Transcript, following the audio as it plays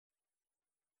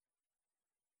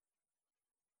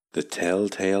The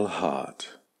Telltale Heart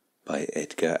by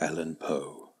Edgar Allan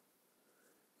Poe.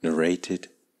 Narrated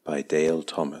by Dale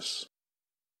Thomas.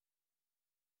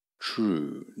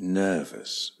 True,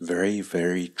 nervous, very,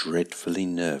 very dreadfully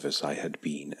nervous I had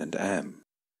been and am.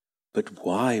 But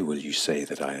why will you say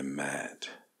that I am mad?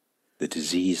 The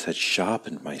disease had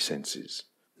sharpened my senses,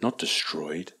 not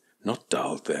destroyed, not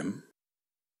dulled them.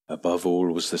 Above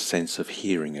all was the sense of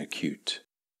hearing acute.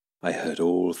 I heard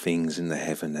all things in the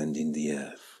heaven and in the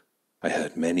earth. I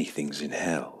heard many things in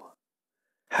hell.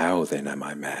 How then am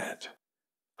I mad?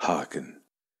 Hearken,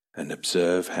 and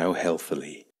observe how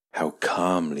healthily, how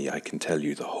calmly I can tell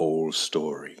you the whole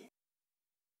story.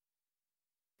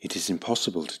 It is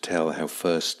impossible to tell how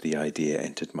first the idea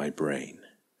entered my brain,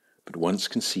 but once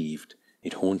conceived,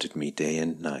 it haunted me day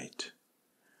and night.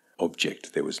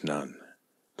 Object there was none.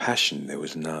 Passion there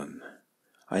was none.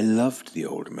 I loved the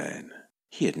old man.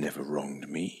 He had never wronged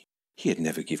me. He had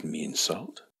never given me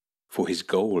insult. For his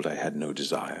gold I had no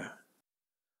desire.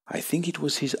 I think it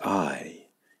was his eye.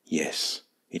 Yes,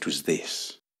 it was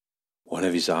this. One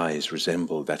of his eyes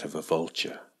resembled that of a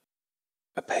vulture.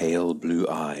 A pale blue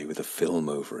eye with a film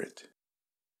over it.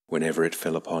 Whenever it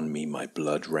fell upon me, my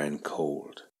blood ran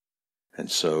cold. And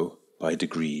so, by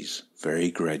degrees, very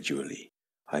gradually,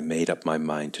 I made up my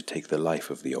mind to take the life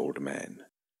of the old man,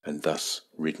 and thus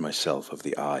rid myself of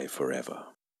the eye forever.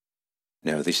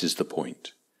 Now this is the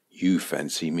point. You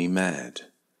fancy me mad.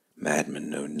 Madmen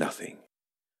know nothing.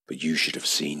 But you should have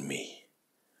seen me.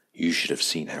 You should have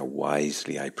seen how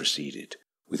wisely I proceeded,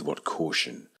 with what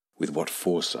caution, with what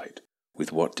foresight,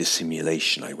 with what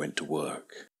dissimulation I went to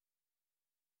work.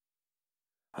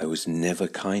 I was never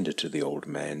kinder to the old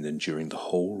man than during the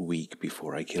whole week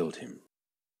before I killed him.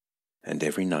 And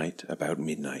every night, about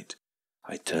midnight,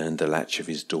 I turned the latch of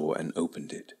his door and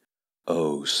opened it,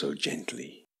 oh, so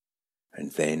gently.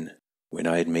 And then, when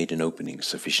I had made an opening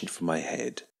sufficient for my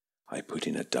head, I put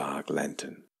in a dark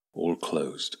lantern, all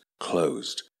closed,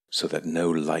 so that no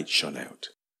light shone out,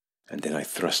 and then I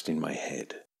thrust in my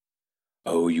head.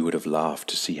 Oh, you would have laughed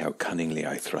to see how cunningly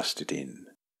I thrust it in.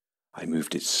 I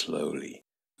moved it slowly,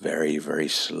 very, very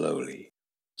slowly,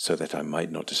 so that I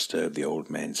might not disturb the old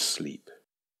man's sleep.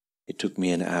 It took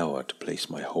me an hour to place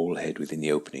my whole head within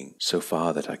the opening, so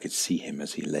far that I could see him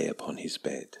as he lay upon his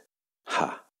bed.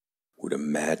 Ha! Would a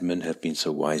madman have been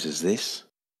so wise as this?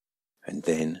 And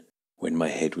then, when my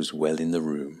head was well in the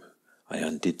room, I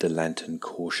undid the lantern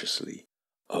cautiously,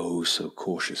 oh, so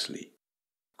cautiously.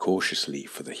 Cautiously,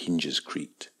 for the hinges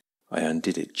creaked. I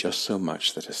undid it just so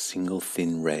much that a single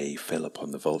thin ray fell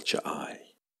upon the vulture eye.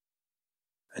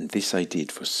 And this I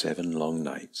did for 7 long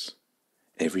nights,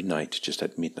 every night just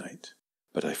at midnight,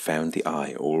 but I found the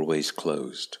eye always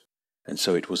closed, and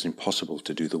so it was impossible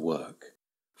to do the work.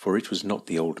 For it was not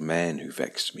the old man who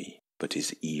vexed me, but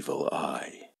his evil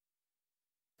eye.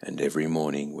 And every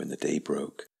morning when the day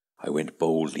broke, I went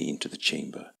boldly into the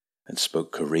chamber, and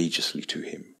spoke courageously to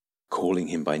him, calling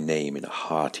him by name in a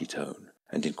hearty tone,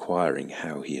 and inquiring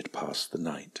how he had passed the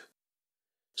night.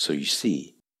 So you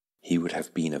see, he would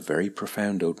have been a very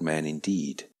profound old man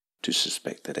indeed, to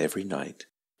suspect that every night,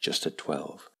 just at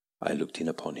 12, I looked in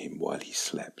upon him while he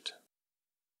slept.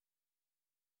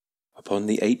 Upon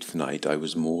the 8th night I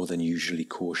was more than usually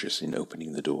cautious in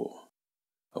opening the door.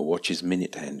 A watch's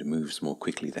minute hand moves more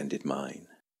quickly than did mine.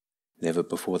 Never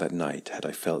before that night had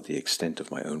I felt the extent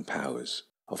of my own powers,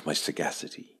 of my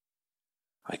sagacity.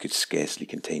 I could scarcely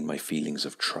contain my feelings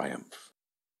of triumph.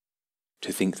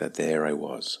 To think that there I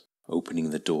was, opening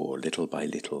the door little by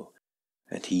little,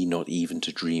 and he not even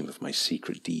to dream of my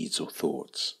secret deeds or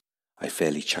thoughts. I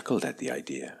fairly chuckled at the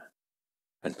idea.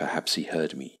 And perhaps he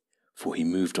heard me, for he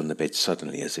moved on the bed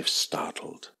suddenly as if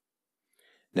startled.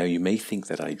 Now you may think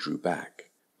that I drew back,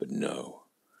 but no.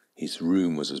 His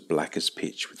room was as black as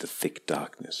pitch with the thick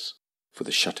darkness, for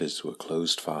the shutters were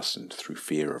closed-fastened through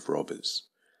fear of robbers,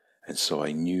 and so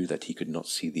I knew that he could not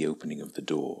see the opening of the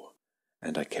door,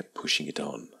 and I kept pushing it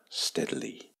on,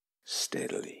 steadily,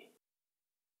 steadily.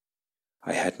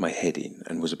 I had my head in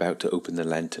and was about to open the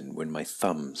lantern when my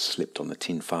thumb slipped on the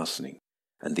tin fastening,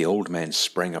 and the old man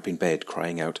sprang up in bed,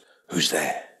 crying out, "Who's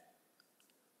there?"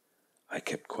 I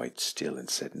kept quite still and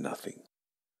said nothing.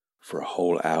 For a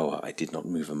whole hour I did not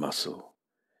move a muscle,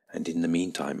 and in the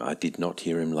meantime I did not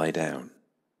hear him lie down.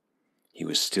 He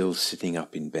was still sitting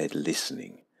up in bed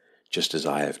listening, just as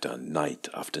I have done night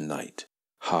after night,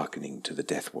 hearkening to the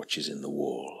death watches in the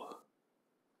wall.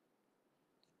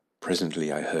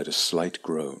 Presently I heard a slight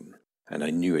groan, and I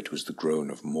knew it was the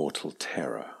groan of mortal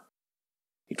terror.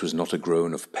 It was not a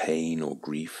groan of pain or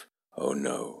grief, oh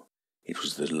no, it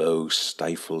was the low,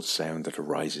 stifled sound that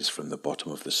arises from the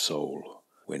bottom of the soul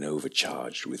when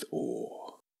overcharged with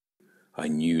awe. I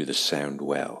knew the sound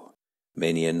well.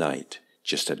 Many a night,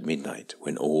 just at midnight,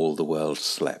 when all the world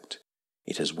slept,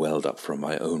 it has welled up from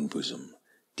my own bosom,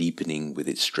 deepening with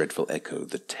its dreadful echo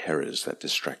the terrors that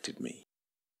distracted me.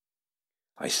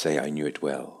 I say I knew it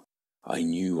well. I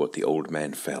knew what the old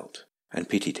man felt, and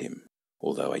pitied him,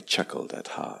 although I chuckled at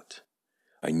heart.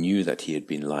 I knew that he had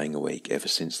been lying awake ever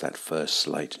since that first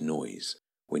slight noise,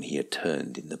 when he had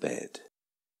turned in the bed.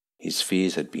 His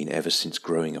fears had been ever since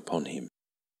growing upon him.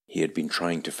 He had been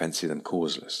trying to fancy them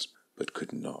causeless, but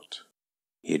could not.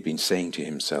 He had been saying to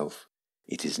himself,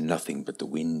 "It is nothing but the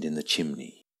wind in the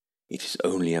chimney. It is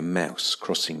only a mouse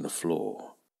crossing the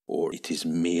floor, or it is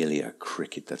merely a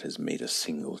cricket that has made a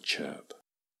single chirp."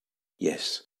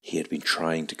 Yes, he had been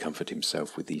trying to comfort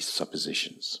himself with these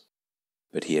suppositions,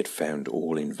 but he had found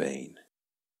all in vain.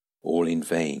 All in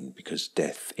vain, because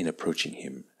death, in approaching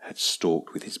him, had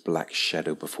stalked with his black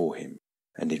shadow before him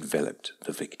and enveloped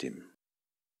the victim.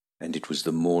 And it was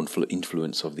the mournful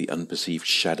influence of the unperceived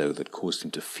shadow that caused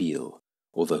him to feel,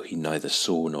 although he neither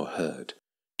saw nor heard,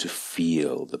 to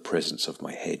feel the presence of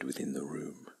my head within the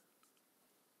room.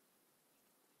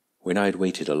 When I had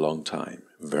waited a long time,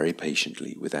 very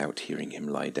patiently, without hearing him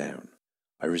lie down,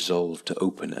 I resolved to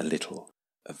open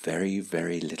a very,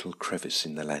 very little crevice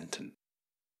in the lantern.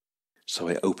 So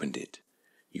I opened it.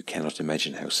 You cannot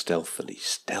imagine how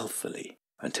stealthily,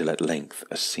 until at length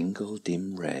a single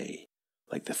dim ray,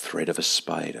 like the thread of a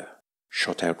spider,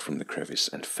 shot out from the crevice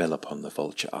and fell upon the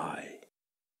vulture eye.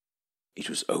 It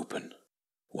was open,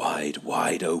 wide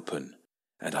open,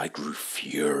 and I grew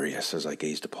furious as I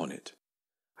gazed upon it.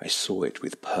 I saw it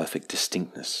with perfect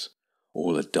distinctness,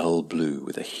 all a dull blue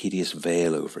with a hideous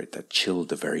veil over it that chilled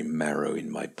the very marrow in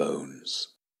my bones.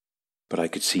 But I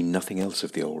could see nothing else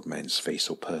of the old man's face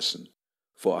or person,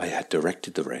 for I had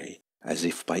directed the ray, as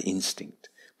if by instinct,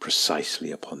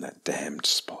 precisely upon that damned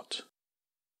spot.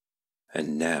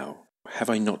 And now, have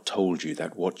I not told you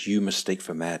that what you mistake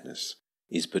for madness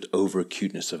is but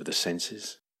over-acuteness of the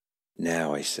senses?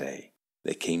 Now, I say,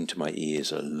 there came to my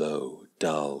ears a low,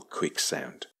 dull, quick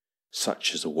sound,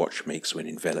 such as a watch makes when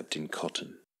enveloped in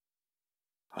cotton.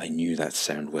 I knew that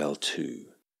sound well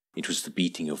too. It was the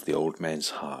beating of the old man's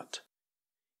heart.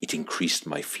 It increased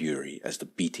my fury as the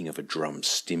beating of a drum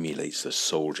stimulates the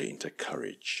soldier into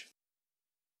courage.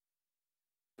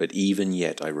 But even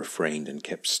yet I refrained and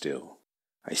kept still.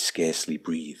 I scarcely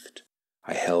breathed.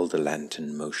 I held the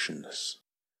lantern motionless.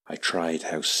 I tried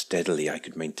how steadily I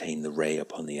could maintain the ray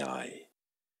upon the eye.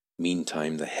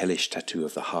 Meantime the hellish tattoo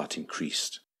of the heart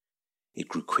increased. It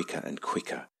grew quicker and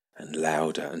quicker, and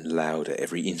louder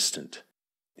every instant.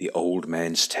 The old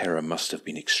man's terror must have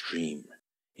been extreme.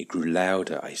 It grew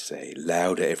louder, I say,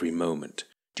 louder every moment.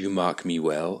 Do you mark me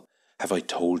well? Have I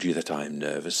told you that I am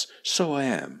nervous? So I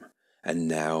am. And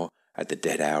now, at the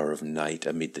dead hour of night,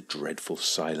 amid the dreadful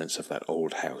silence of that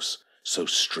old house, so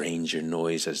strange a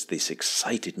noise as this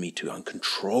excited me to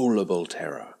uncontrollable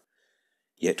terror.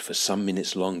 Yet for some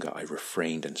minutes longer I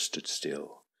refrained and stood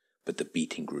still, but the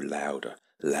beating grew louder.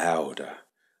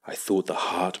 I thought the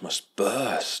heart must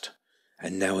burst,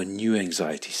 and now a new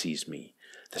anxiety seized me.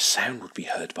 The sound would be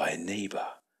heard by a neighbour.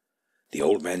 The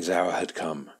old man's hour had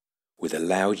come. With a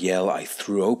loud yell I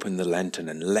threw open the lantern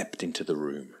and leapt into the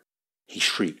room. He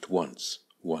shrieked once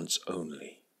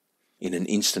only. In an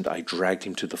instant I dragged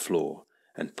him to the floor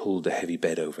and pulled the heavy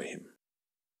bed over him.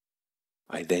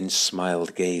 I then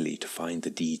smiled gaily to find the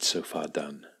deed so far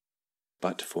done,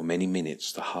 but for many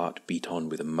minutes the heart beat on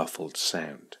with a muffled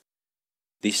sound.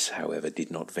 This, however, did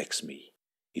not vex me.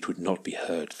 It would not be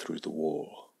heard through the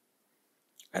wall.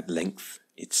 At length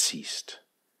it ceased.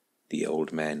 The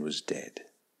old man was dead.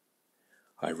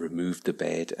 I removed the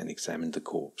bed and examined the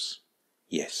corpse.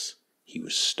 Yes, he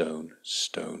was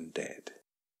stone dead.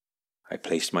 I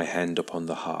placed my hand upon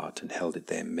the heart and held it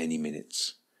there many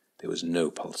minutes. There was no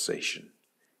pulsation.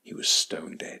 He was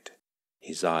stone dead.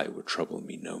 His eye would trouble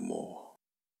me no more.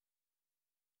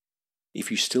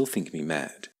 If you still think me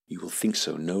mad, you will think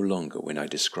so no longer when I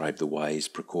describe the wise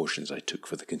precautions I took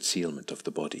for the concealment of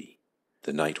the body.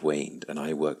 The night waned, and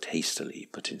I worked hastily,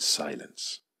 but in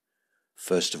silence.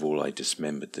 First of all I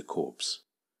dismembered the corpse.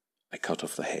 I cut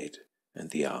off the head, and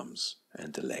the arms,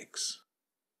 and the legs.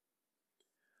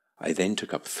 I then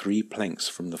took up 3 planks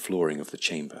from the flooring of the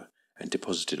chamber, and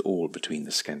deposited all between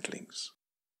the scantlings.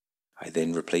 I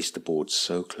then replaced the boards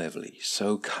so cleverly,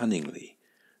 so cunningly,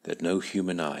 that no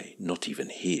human eye, not even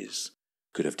his,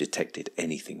 could have detected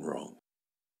anything wrong.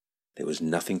 There was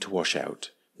nothing to wash out,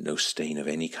 no stain of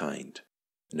any kind,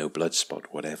 no blood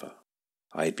spot whatever.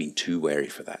 I had been too wary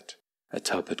for that. A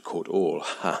tub had caught all,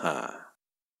 ha!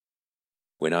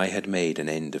 When I had made an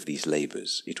end of these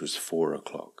labours, it was 4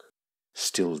 o'clock.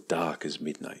 still dark as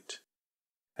midnight.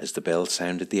 As the bell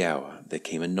sounded the hour, there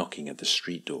came a knocking at the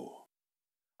street door.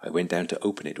 I went down to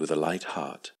open it with a light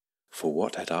heart, for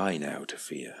what had I now to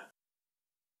fear?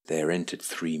 There entered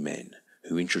 3 men,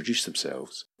 who introduced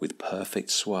themselves with perfect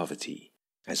suavity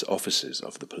as officers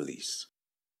of the police.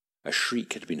 A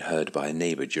shriek had been heard by a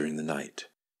neighbour during the night.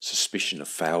 Suspicion of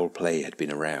foul play had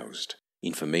been aroused.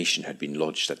 Information had been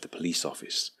lodged at the police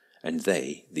office, and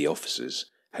they, the officers,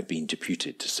 had been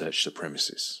deputed to search the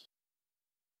premises.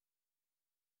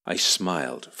 I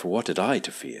smiled, for what had I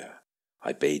to fear?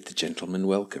 I bade the gentleman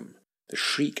welcome. The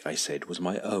shriek, I said, was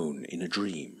my own in a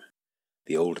dream.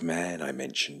 The old man, I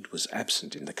mentioned, was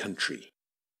absent in the country.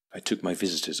 I took my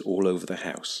visitors all over the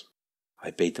house.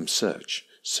 I bade them search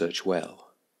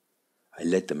well. I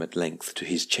led them at length to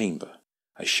his chamber.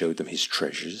 I showed them his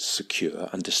treasures, secure,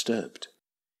 undisturbed.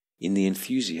 In the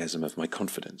enthusiasm of my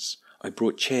confidence, I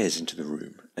brought chairs into the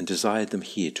room and desired them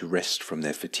here to rest from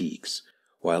their fatigues,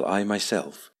 while I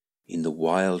myself, in the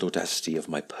wild audacity of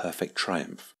my perfect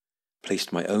triumph,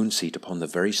 placed my own seat upon the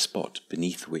very spot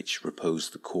beneath which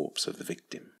reposed the corpse of the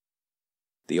victim.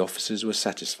 The officers were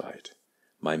satisfied.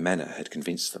 My manner had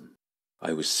convinced them.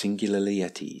 I was singularly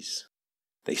at ease.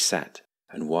 They sat,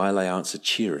 and while I answered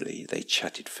cheerily, they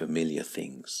chatted familiar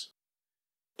things.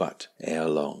 But ere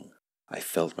long, I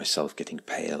felt myself getting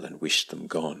pale and wished them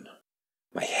gone.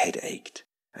 My head ached,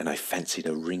 and I fancied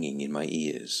a ringing in my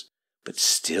ears, but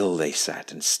still they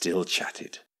sat and still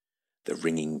chatted. The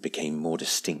ringing became more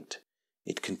distinct.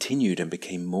 It continued and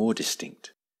became more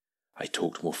distinct. I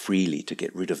talked more freely to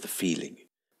get rid of the feeling,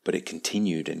 but it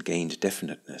continued and gained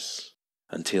definiteness,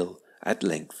 until, at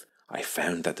length, I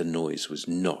found that the noise was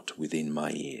not within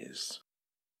my ears.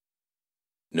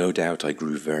 No doubt I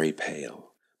grew very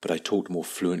pale, but I talked more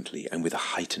fluently and with a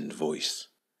heightened voice.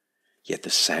 Yet the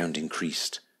sound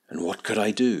increased, and what could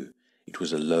I do? It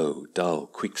was a low, dull,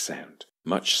 quick sound,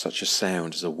 much such a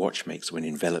sound as a watch makes when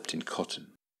enveloped in cotton.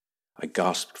 I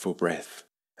gasped for breath,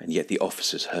 and yet the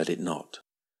officers heard it not.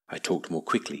 I talked more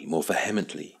quickly, more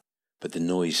vehemently, but the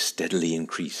noise steadily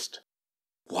increased.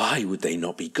 Why would they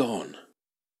not be gone?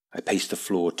 I paced the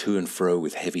floor to and fro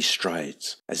with heavy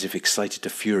strides, as if excited to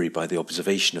fury by the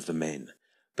observation of the men,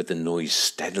 but the noise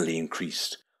steadily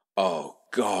increased. Oh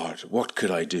God, what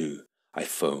could I do? I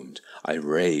foamed, I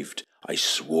raved, I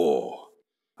swore.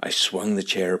 I swung the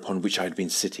chair upon which I had been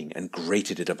sitting and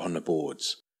grated it upon the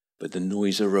boards, but the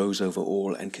noise arose over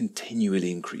all and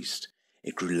continually increased.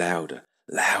 It grew louder,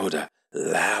 louder,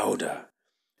 louder,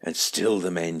 and still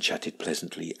the men chatted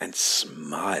pleasantly and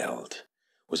smiled.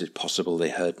 Was it possible they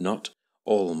heard not?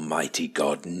 Almighty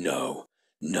God, no,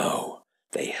 no.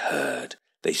 They heard,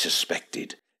 they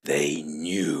suspected, they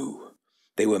knew.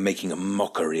 They were making a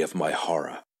mockery of my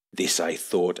horror. This I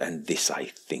thought, and this I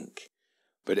think.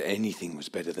 But anything was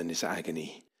better than this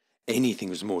agony. Anything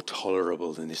was more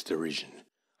tolerable than this derision.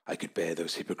 I could bear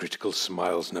those hypocritical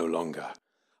smiles no longer.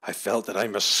 I felt that I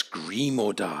must scream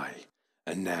or die.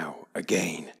 And now,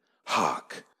 again,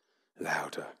 hark!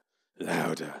 Louder,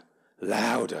 louder,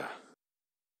 louder!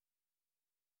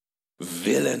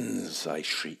 Villains, I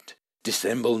shrieked,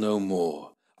 dissemble no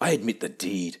more. I admit the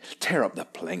deed. Tear up the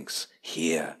planks.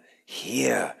 Here,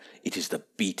 here, it is the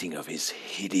beating of his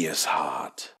hideous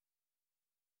heart.